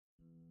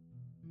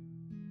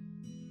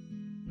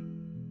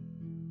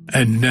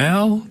And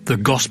now, the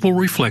Gospel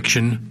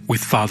Reflection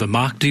with Father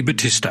Mark D.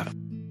 Battista.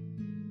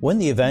 When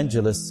the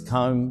evangelists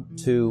come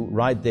to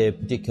write their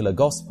particular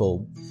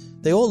gospel,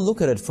 they all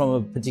look at it from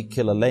a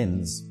particular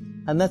lens.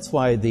 And that's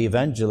why the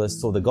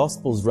evangelists, or the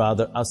gospels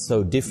rather, are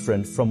so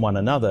different from one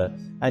another,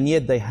 and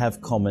yet they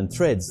have common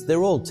threads.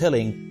 They're all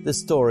telling the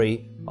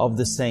story of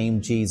the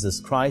same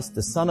Jesus Christ,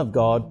 the Son of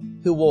God,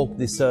 who walked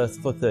this earth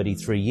for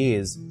 33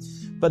 years.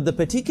 But the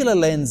particular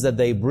lens that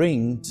they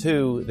bring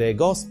to their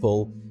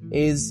gospel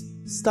is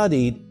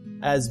studied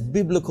as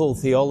biblical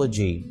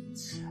theology.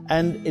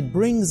 And it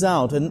brings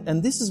out,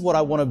 and this is what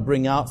I want to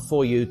bring out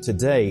for you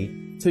today,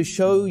 to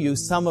show you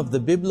some of the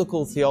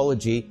biblical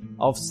theology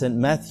of St.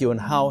 Matthew and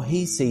how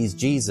he sees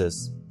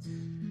Jesus.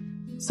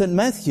 St.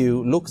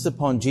 Matthew looks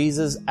upon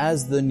Jesus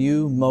as the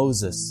new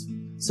Moses.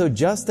 So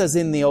just as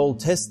in the Old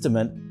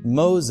Testament,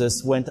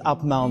 Moses went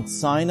up Mount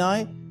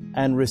Sinai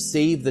and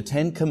received the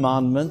 10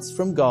 Commandments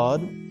from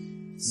God,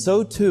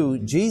 so too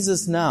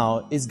Jesus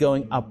now is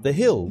going up the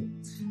hill.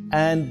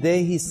 And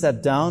there he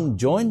sat down,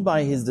 joined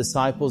by his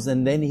disciples,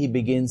 and then he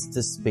begins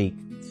to speak.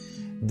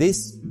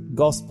 This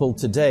gospel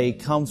today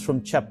comes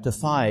from chapter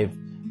 5.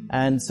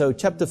 And so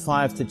chapter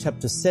 5 to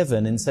chapter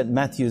 7 in St.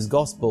 Matthew's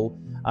gospel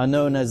are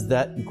known as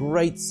that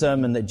great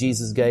sermon that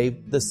Jesus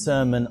gave, the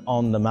Sermon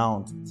on the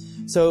Mount.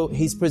 So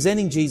he's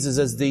presenting Jesus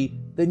as the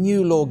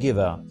new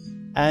lawgiver.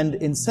 And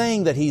in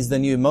saying that he's the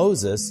new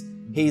Moses,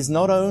 he's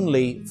not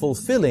only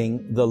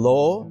fulfilling the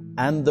law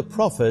and the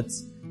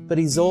prophets, but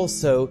he's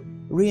also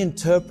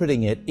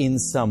reinterpreting it in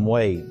some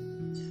way.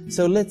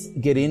 So let's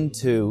get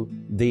into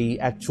the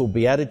actual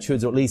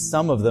Beatitudes, or at least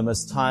some of them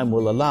as time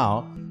will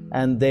allow,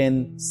 and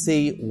then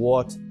see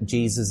what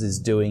Jesus is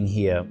doing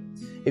here.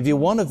 If you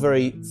want a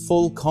very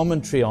full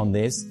commentary on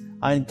this,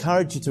 I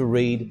encourage you to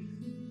read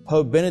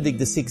Pope Benedict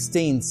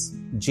XVI's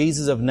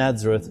Jesus of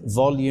Nazareth,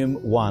 Volume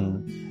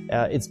 1.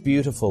 It's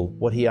beautiful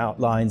what he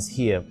outlines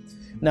here.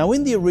 Now,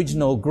 in the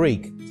original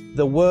Greek,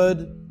 the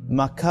word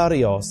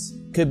makarios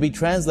could be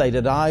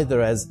translated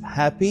either as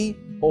happy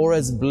or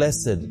as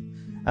blessed.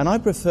 And I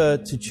prefer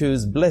to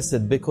choose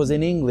blessed because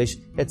in English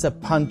it's a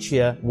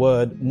punchier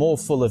word, more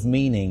full of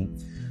meaning.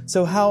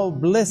 So how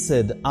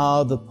blessed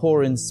are the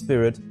poor in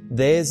spirit,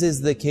 theirs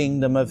is the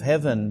kingdom of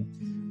heaven.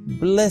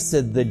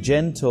 Blessed the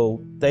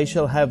gentle, they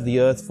shall have the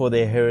earth for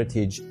their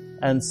heritage,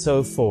 and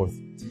so forth.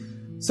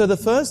 So the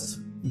first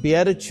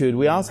beatitude,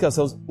 we ask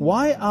ourselves,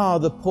 why are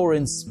the poor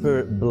in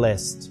spirit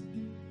blessed?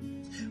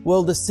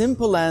 Well, the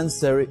simple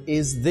answer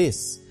is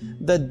this,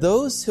 that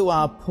those who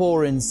are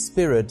poor in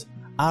spirit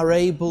are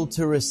able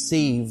to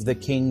receive the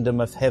kingdom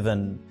of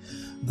heaven.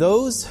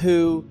 Those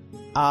who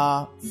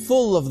are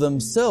full of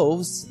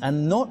themselves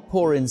and not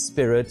poor in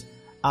spirit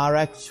are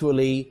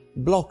actually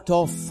blocked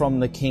off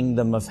from the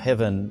kingdom of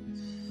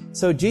heaven.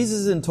 So Jesus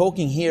isn't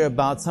talking here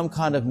about some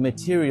kind of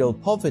material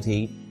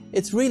poverty.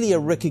 It's really a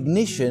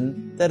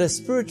recognition that as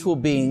spiritual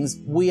beings,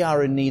 we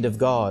are in need of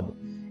God.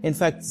 In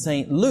fact,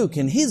 St. Luke,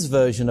 in his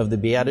version of the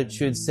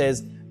Beatitudes,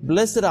 says,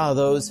 "Blessed are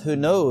those who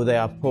know they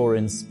are poor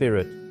in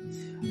spirit."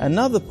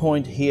 Another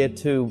point here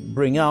to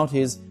bring out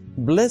is,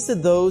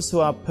 "Blessed those who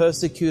are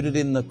persecuted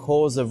in the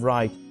cause of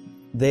right,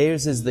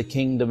 theirs is the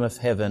kingdom of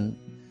heaven."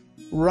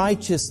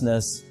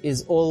 Righteousness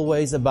is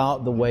always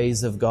about the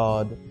ways of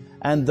God,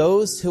 and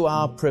those who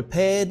are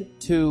prepared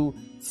to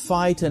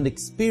fight and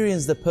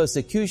experience the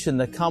persecution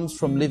that comes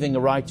from living a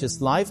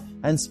righteous life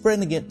and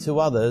spreading it to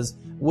others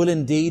will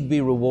indeed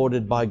be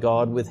rewarded by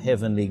God with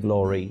heavenly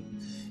glory.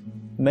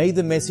 May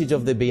the message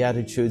of the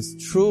Beatitudes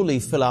truly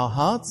fill our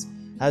hearts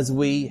as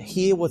we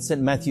hear what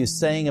St. Matthew is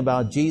saying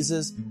about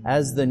Jesus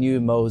as the new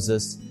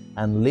Moses,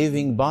 and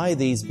living by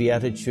these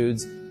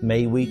Beatitudes,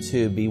 may we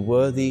too be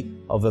worthy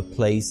of a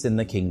place in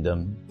the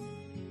kingdom.